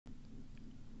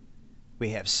We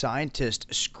have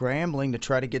scientists scrambling to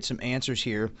try to get some answers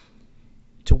here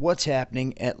to what's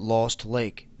happening at Lost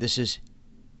Lake. This is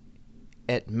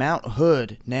at Mount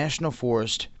Hood National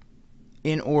Forest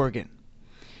in Oregon.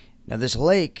 Now, this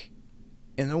lake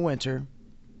in the winter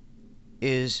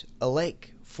is a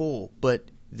lake full, but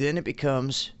then it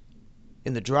becomes,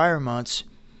 in the drier months,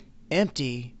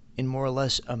 empty in more or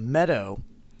less a meadow,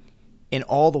 and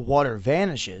all the water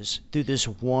vanishes through this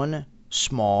one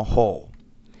small hole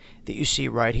that you see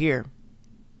right here.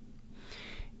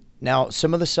 Now,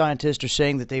 some of the scientists are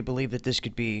saying that they believe that this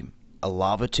could be a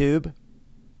lava tube.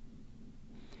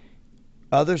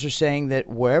 Others are saying that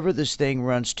wherever this thing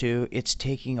runs to, it's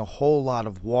taking a whole lot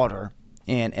of water,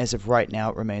 and as of right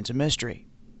now, it remains a mystery.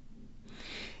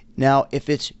 Now, if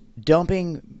it's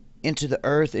dumping into the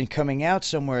earth and coming out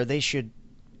somewhere, they should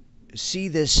see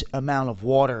this amount of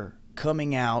water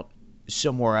coming out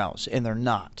somewhere else, and they're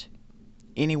not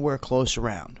anywhere close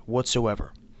around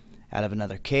whatsoever. Out of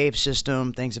another cave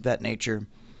system, things of that nature.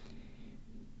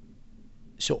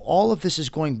 So all of this is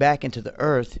going back into the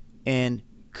earth and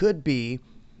could be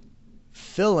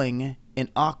filling an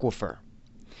aquifer.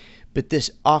 But this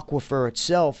aquifer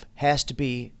itself has to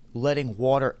be letting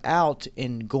water out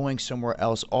and going somewhere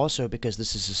else also, because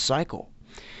this is a cycle.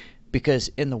 Because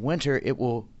in the winter it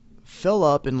will fill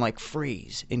up and like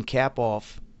freeze and cap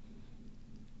off,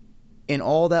 and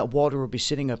all that water will be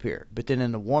sitting up here. But then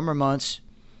in the warmer months,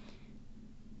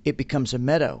 it becomes a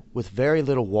meadow with very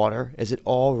little water as it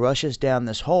all rushes down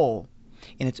this hole,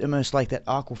 and it's almost like that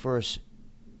aquifer is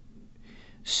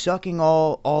sucking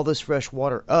all this fresh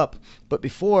water up, but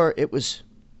before it was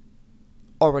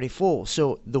already full.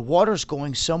 So the water's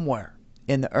going somewhere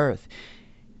in the earth.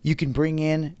 You can bring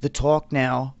in the talk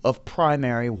now of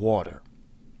primary water.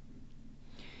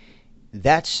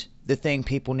 That's the thing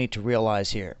people need to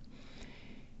realize here.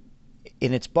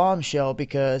 And it's bombshell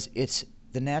because it's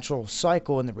the natural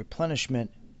cycle and the replenishment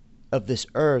of this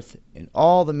earth and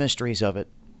all the mysteries of it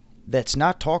that's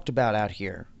not talked about out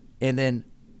here. And then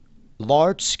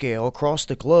large scale across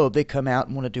the globe, they come out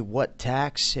and want to do what?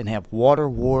 Tax and have water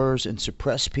wars and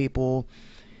suppress people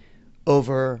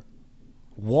over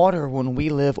water when we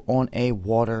live on a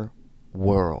water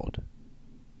world.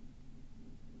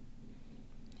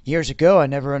 Years ago, I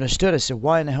never understood. I said,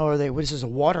 why in the hell are they, this is a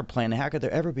water plant. How could there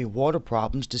ever be water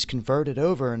problems? Just convert it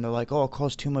over. And they're like, oh, it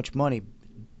costs too much money.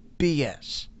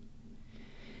 BS.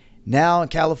 Now in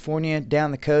California, down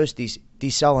the coast, these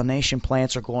desalination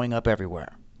plants are going up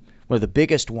everywhere. One of the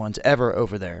biggest ones ever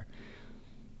over there.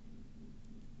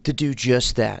 To do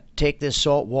just that. Take this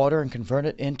salt water and convert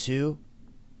it into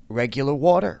regular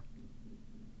water.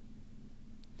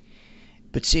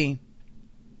 But see,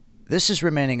 this is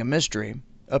remaining a mystery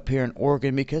up here in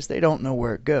Oregon because they don't know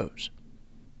where it goes.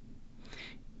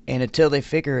 And until they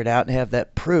figure it out and have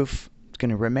that proof, it's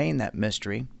going to remain that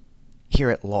mystery here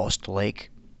at Lost Lake.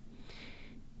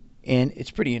 And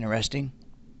it's pretty interesting.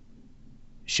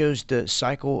 Shows the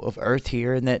cycle of Earth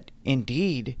here, and that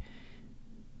indeed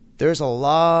there's a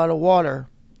lot of water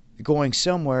going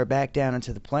somewhere back down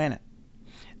into the planet.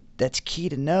 That's key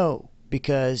to know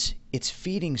because it's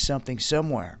feeding something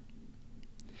somewhere.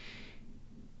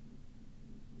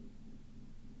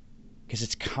 Because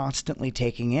it's constantly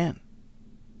taking in.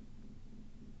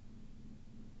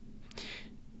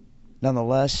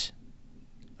 Nonetheless,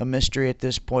 a mystery at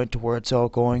this point to where it's all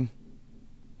going.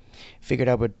 Figured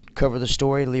I would cover the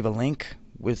story, leave a link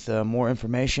with more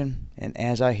information, and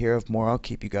as I hear of more, I'll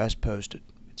keep you guys posted.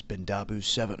 It's been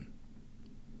Dabu7.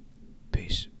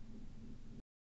 Peace.